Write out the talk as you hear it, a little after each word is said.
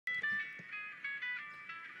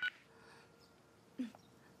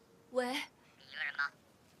喂。你一个人吗？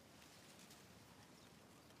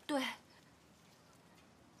对。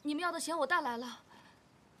你们要的钱我带来了。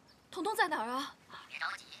彤彤在哪儿啊？你别着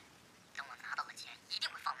急，等我拿到了钱，一定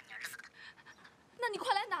会放了你儿子的。那你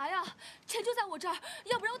快来拿呀！钱就在我这儿，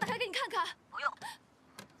要不然我打开给你看看。不用，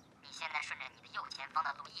你现在顺着你的右前方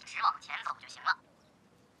的路一直往前走就行了。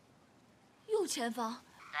右前方。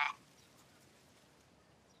对。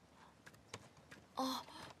哦。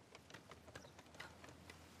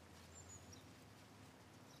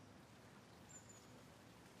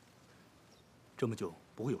这么久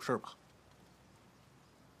不会有事吧？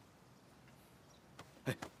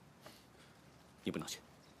哎，你不能去，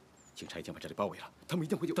警察已经把这里包围了，他们一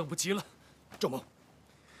定会有。等不及了，赵某，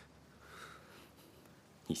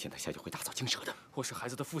你现在下去会大造惊蛇的。我是孩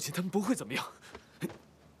子的父亲，他们不会怎么样。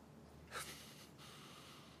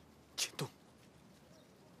请动。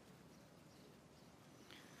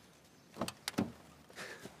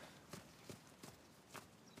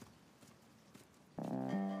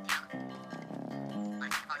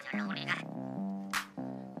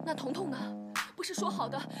那彤彤呢？不是说好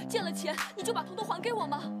的，借了钱你就把彤彤还给我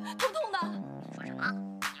吗？彤彤呢？你说什么？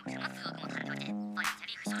你有什么资格跟我谈条件？放眼前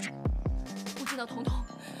立刻消失！不见到彤彤，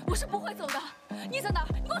我是不会走的。你在哪儿？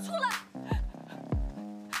你给我出来！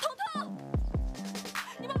彤彤，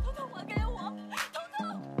你把彤彤还给我！彤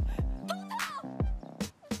彤，彤彤，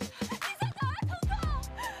你在哪儿？彤彤，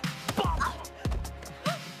爸，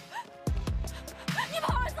你把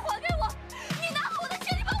儿子还给我！你拿了我的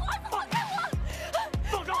钱，你把我儿子还给我！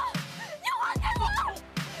放手！你还给我！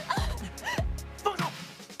放手！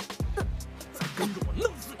再跟着我弄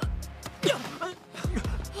死你！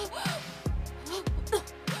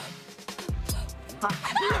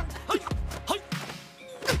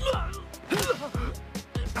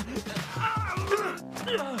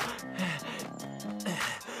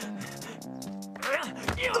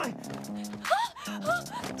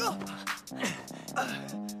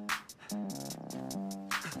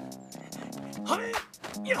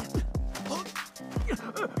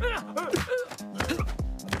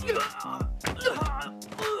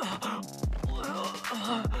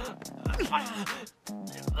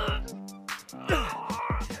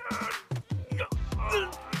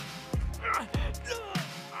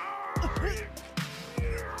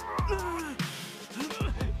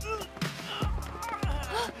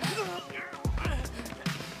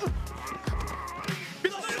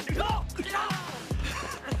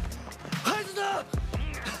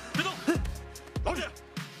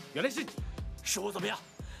原来是你，是我怎么样？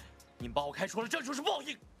你们把我开除了，这就是报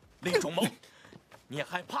应。另种谋，你也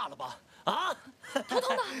害怕了吧？啊！彤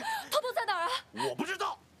彤呢？彤彤在哪儿啊？我不知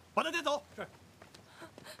道，把他带走。是。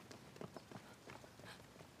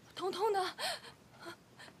彤彤呢？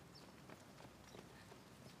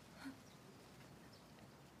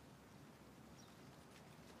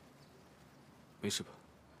没事吧？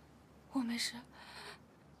我没事。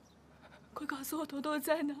快告诉我彤彤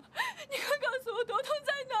在哪儿！你快告诉我彤彤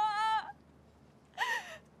在哪儿！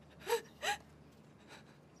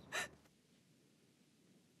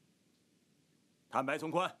坦白从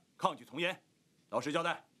宽，抗拒从严。老实交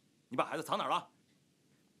代，你把孩子藏哪儿了？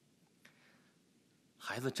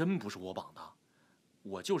孩子真不是我绑的，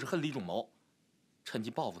我就是恨李仲谋，趁机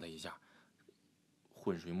报复他一下，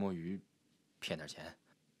浑水摸鱼，骗点钱。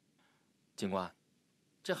警官，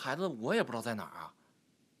这孩子我也不知道在哪儿啊。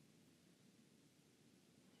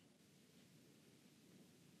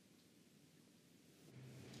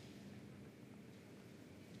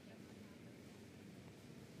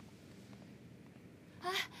哎，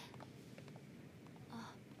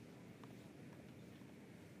啊，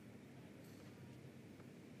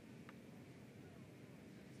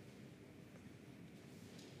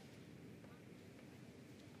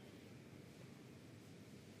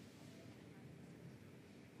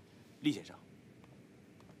厉先生，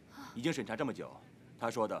已经审查这么久，他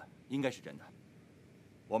说的应该是真的。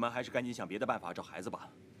我们还是赶紧想别的办法找孩子吧。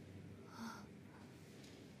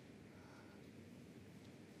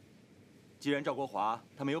既然赵国华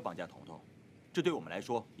他没有绑架彤彤，这对我们来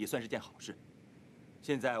说也算是件好事。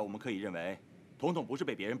现在我们可以认为，彤彤不是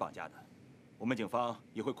被别人绑架的。我们警方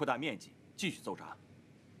也会扩大面积继续搜查。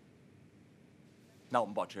那我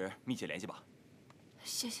们保持密切联系吧。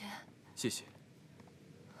谢谢。谢谢。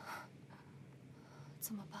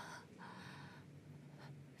怎么办？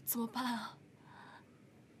怎么办啊？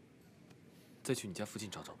再去你家附近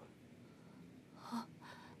找找吧。